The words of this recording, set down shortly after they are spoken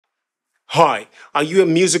Hi, are you a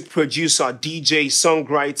music producer, DJ,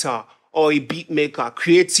 songwriter, or a beat maker,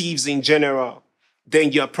 creatives in general?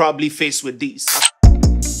 Then you're probably faced with this.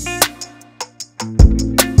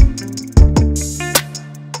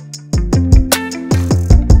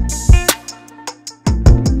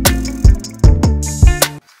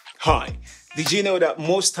 Hi, did you know that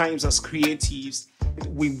most times as creatives,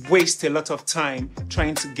 we waste a lot of time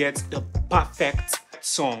trying to get the perfect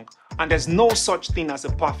song? And there's no such thing as a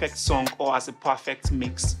perfect song or as a perfect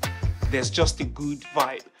mix. There's just a good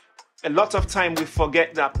vibe. A lot of time we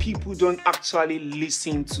forget that people don't actually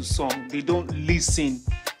listen to song. They don't listen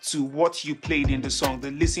to what you played in the song. They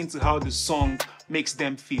listen to how the song makes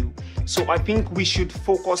them feel. So I think we should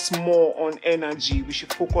focus more on energy. We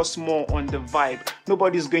should focus more on the vibe.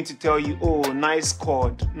 Nobody's going to tell you, oh, nice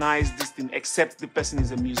chord, nice this thing, except the person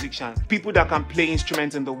is a musician. People that can play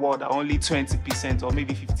instruments in the world are only 20% or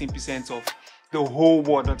maybe 15% of the whole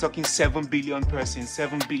world. We're talking 7 billion persons,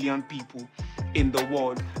 7 billion people in the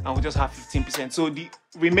world, and we just have 15%. So the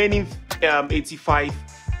remaining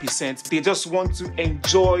 85%, they just want to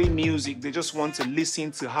enjoy music. They just want to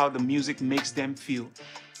listen to how the music makes them feel.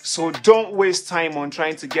 So don't waste time on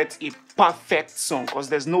trying to get a perfect song, because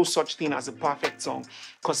there's no such thing as a perfect song.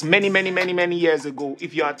 Because many years ago,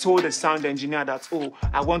 if you had told a sound engineer that, oh,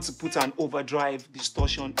 I want to put an overdrive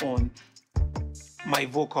distortion on my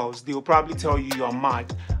vocals, they will probably tell you you're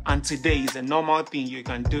mad. And today is a normal thing. You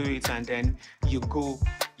can do it and then you go,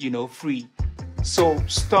 free. So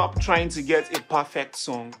stop trying to get a perfect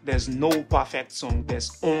song. There's no perfect song.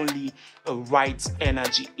 There's only a right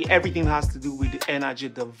energy. Everything has to do with the energy,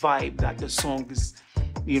 the vibe that the song is,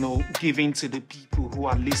 giving to the people who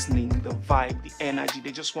are listening, the vibe, the energy.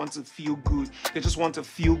 They just want to feel good. They just want to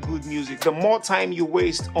feel good music. The more time you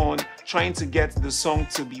waste on trying to get the song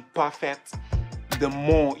to be perfect, the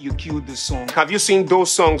more you kill the song. Have you seen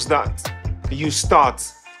those songs that you start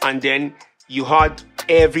and then you had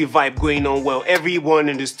every vibe going on well? Everyone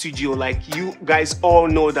in the studio, like you guys all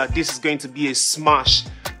know that this is going to be a smash,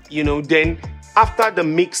 then after the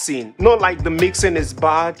mixing, not like the mixing is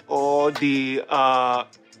bad or the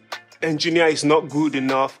engineer is not good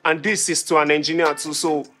enough, and this is to an engineer too.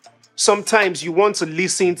 So sometimes you want to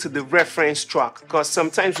listen to the reference track, because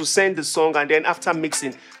sometimes we send the song and then after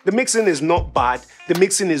mixing, the mixing is not bad, the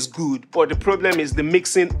mixing is good, but the problem is the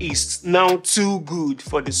mixing is now too good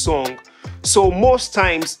for the song. So most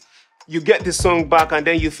times you get the song back and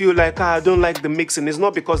then you feel like, I don't like the mixing. It's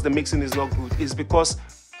not because the mixing is not good, it's because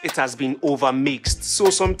it has been over mixed. So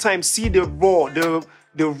sometimes see the raw, the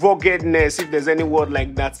ruggedness, if there's any word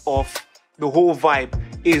like that, of the whole vibe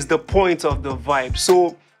is the point of the vibe.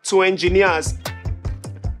 So engineers,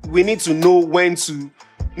 we need to know when to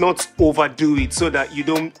not overdo it so that you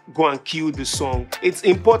don't go and kill the song. It's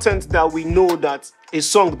important that we know that a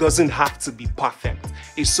song doesn't have to be perfect.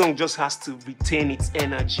 A song just has to retain its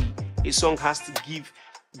energy. A song has to give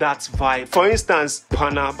that vibe. For instance,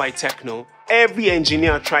 Pana by Techno. Every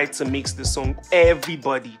engineer tried to mix the song.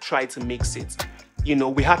 Everybody tried to mix it.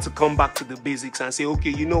 We had to come back to the basics and say,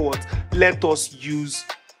 okay, you know what? Let us use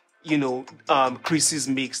Chris's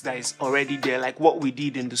mix that is already there. Like what we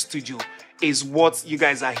did in the studio is what you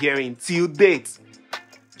guys are hearing till date.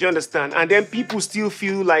 Do you understand? And then people still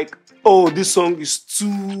feel like, oh, this song is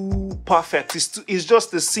too perfect. It's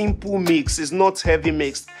just a simple mix. It's not heavy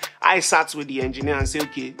mixed. I sat with the engineer and say,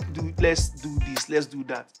 okay, let's do this, let's do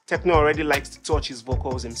that. Techno already likes to touch his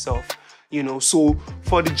vocals himself, So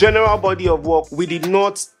for the general body of work, we did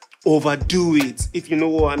not overdo it, if you know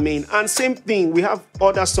what I mean. And same thing, we have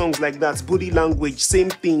other songs like that, Booty Language, same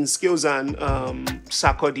thing, Skills and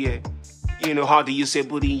Sarkodie. How do you say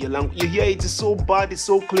booty in your language? You hear it is so bad, it's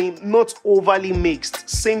so clean, not overly mixed.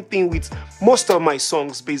 Same thing with most of my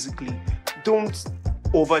songs, basically. Don't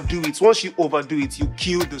overdo it. Once you overdo it, you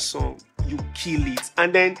kill the song. You kill it.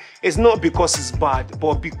 And then it's not because it's bad,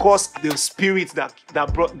 but because the spirit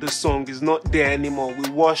that brought the song is not there anymore. We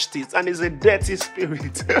washed it, and it's a dirty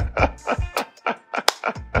spirit.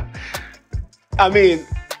 I mean,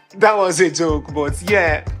 that was a joke, but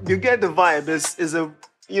yeah, you get the vibe.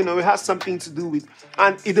 It has something to do with,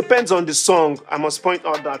 and it depends on the song. I must point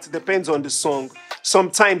out that it depends on the song.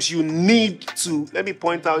 Sometimes you need to, let me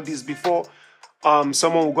point out this before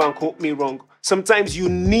someone will go and quote me wrong. Sometimes you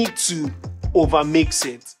need to overmix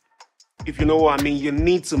it. If you know what I mean, you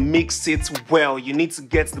need to mix it well. You need to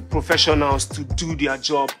get the professionals to do their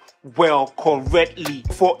job well, correctly.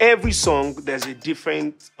 For every song, there's a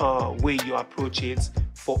different way you approach it.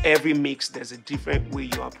 For every mix, there's a different way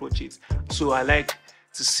you approach it. So I like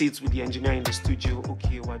to sit with the engineer in the studio.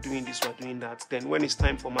 Okay, we're doing this, we're doing that. Then when it's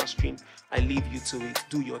time for mastering, I leave you to it.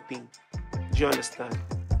 Do your thing. Do you understand?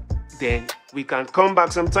 then we can come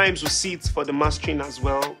back. Sometimes we sit for the mastering as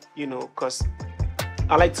well, you know, because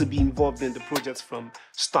I like to be involved in the project from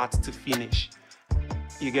start to finish.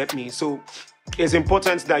 You get me? So it's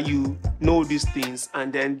important that you know these things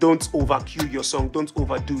and then don't overkill your song, don't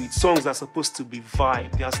overdo it. Songs are supposed to be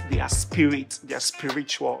vibe, they are spirit, they are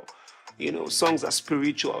spiritual. You know, songs are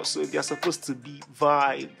spiritual, so they're supposed to be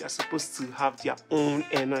vibe, they're supposed to have their own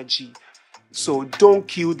energy. So don't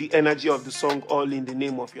kill the energy of the song all in the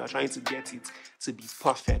name of you are trying to get it to be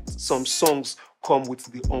perfect. Some songs come with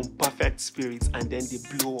the unperfect spirit and then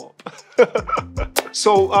they blow up.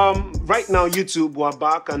 So right now, YouTube, we're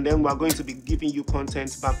back and then we're going to be giving you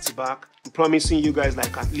content back to back. I'm promising you guys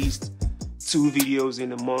like at least 2 videos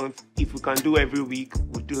in a month. If we can do every week,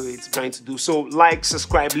 we'll do it. Trying to do so. Like,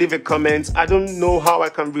 subscribe, leave a comment. I don't know how I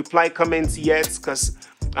can reply comments yet because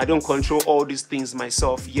I don't control all these things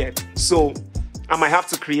myself yet. So I might have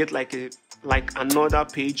to create like another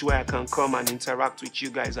page where I can come and interact with you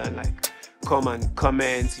guys and like come and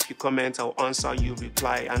comment. If you comment, I'll answer you,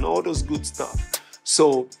 reply, and all those good stuff.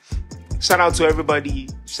 So shout out to everybody.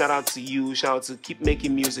 Shout out to you. Shout out to keep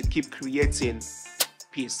making music, keep creating.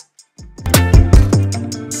 Peace.